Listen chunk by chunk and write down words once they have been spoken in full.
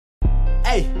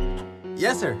Hey,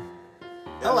 yes sir.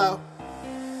 Hello.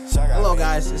 Hello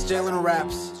guys, it's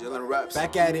Jaylenoraps.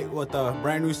 Back at it with a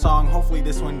brand new song. Hopefully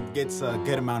this one gets a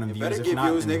good amount of views. If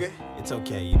not, then it's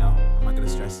okay, you know. I'm not gonna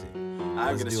stress it.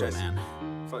 Let's do it, man.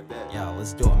 Fuck that. Yeah,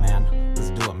 let's do it, man. Let's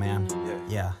do it, man.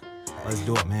 Yeah. Let's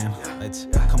do it, man. Let's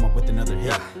come up with another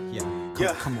hit.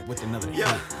 Come up with another hit.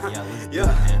 Yeah, let's do it,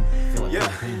 man. Feel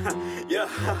like pain. Cause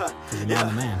you know I'm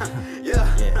the man. Yes.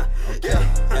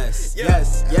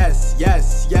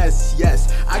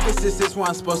 I guess this is where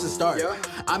I'm supposed to start.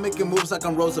 I'm making moves like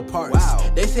I'm Rosa Parks.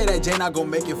 They say that Jay not gonna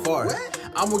make it far.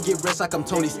 I'm gonna get rich like I'm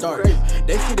Tony Stark.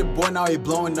 They see the boy now he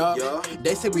blowing up.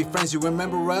 They say we friends, you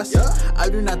remember us? I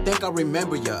do not think I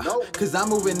remember ya. Cause I'm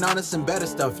moving on to some better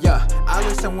stuff. I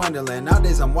live in Wonderland.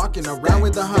 Nowadays I'm walking around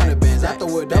with 100 bands. I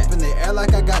throw it up in the air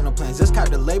like I got no plans. Just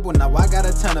caught the label, now I got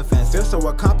a ton of fans. Feel so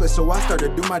accomplished, so I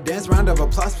started to do my dance. Round of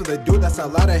applause for the dude, that's a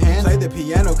lot of hands. Play the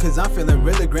piano cause I'm feeling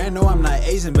really grand. No, I'm not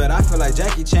Asian, but I feel like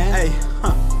Jackie Chan. Hey,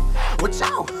 watch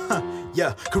out.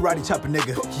 Yeah, karate chop a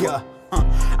nigga.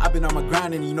 I've been on my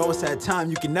grind and you know it's that time,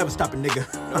 you can never stop a nigga.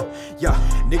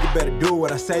 Nigga better do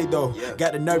what I say though.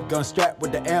 Got the nerve gun strapped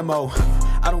with the ammo.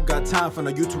 I don't got time for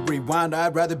no YouTube rewind.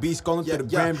 I'd rather be scrolling through the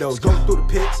gram though. Scrolling through the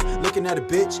pics, looking at a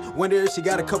bitch. Wonder if she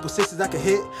got a couple sisters I could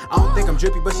hit. I don't think I'm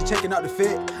drippy, but she checking out the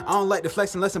fit. I don't like the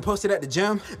flex unless I'm posted at the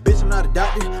gym. Bitch, I'm not a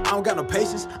doctor, I don't got no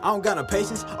patience.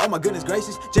 Oh my goodness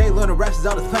gracious. Jaylenoraps is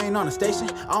all the playing on the station.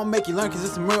 I don't make you learn cause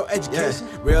it's some real education.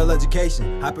 Real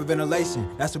education,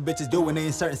 hyperventilation. That's what bitches do when they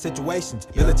in certain situations.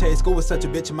 Military school was such a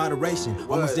bitch in moderation.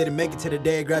 Almost didn't make it to the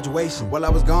day of graduation. While I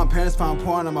was gone, parents found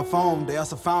porn on my phone. They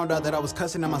also found out that I was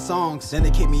cussing in my songs. Then they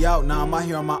kicked me out, now I'm out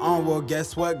here on my own. Well,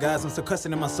 guess what, guys? I'm still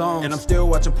cussing in my songs. And I'm still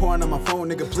watching porn on my phone.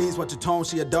 Nigga, please watch your tone.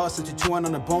 She a dog, 62 on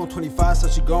the bone, 25, so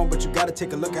she gone. But you gotta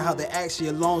take a look at how they act. She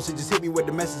alone. She just hit me with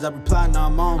the message. I reply, now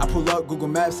I'm on. I pull up Google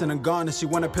Maps and I'm gone. And she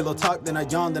want a pillow talk, then I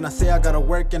yawn. Then I say I gotta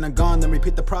work and I'm gone. Then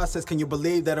repeat the process. Can you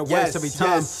believe that it works every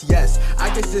time? Yes. I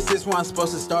guess this is where I'm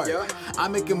supposed to start.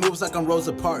 I'm making moves like I'm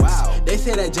Rosa Parks. They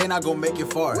say that Jay not gonna make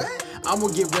it far. I'm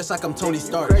gonna get rich like I'm Tony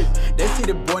Stark. They see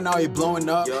the boy now he blowing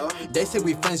up. They say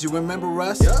we friends, you remember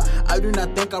us? I do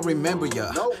not think I remember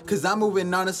ya. Cause I'm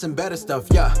moving on to some better stuff.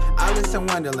 I live in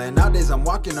Wonderland. Nowadays I'm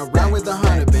walking around with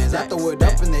 100 bands. I throw it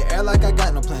up in the air like I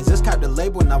got no plans. Just caught the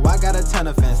label, now I got a ton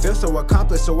of fans. Feel so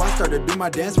accomplished, so I started to do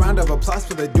my dance. Round of applause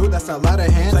for the dude, that's a lot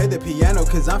of hands. Play the piano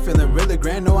cause I'm feeling really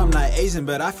grand. No, I'm not Asian,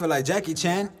 but I feel like Jackie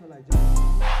Chan.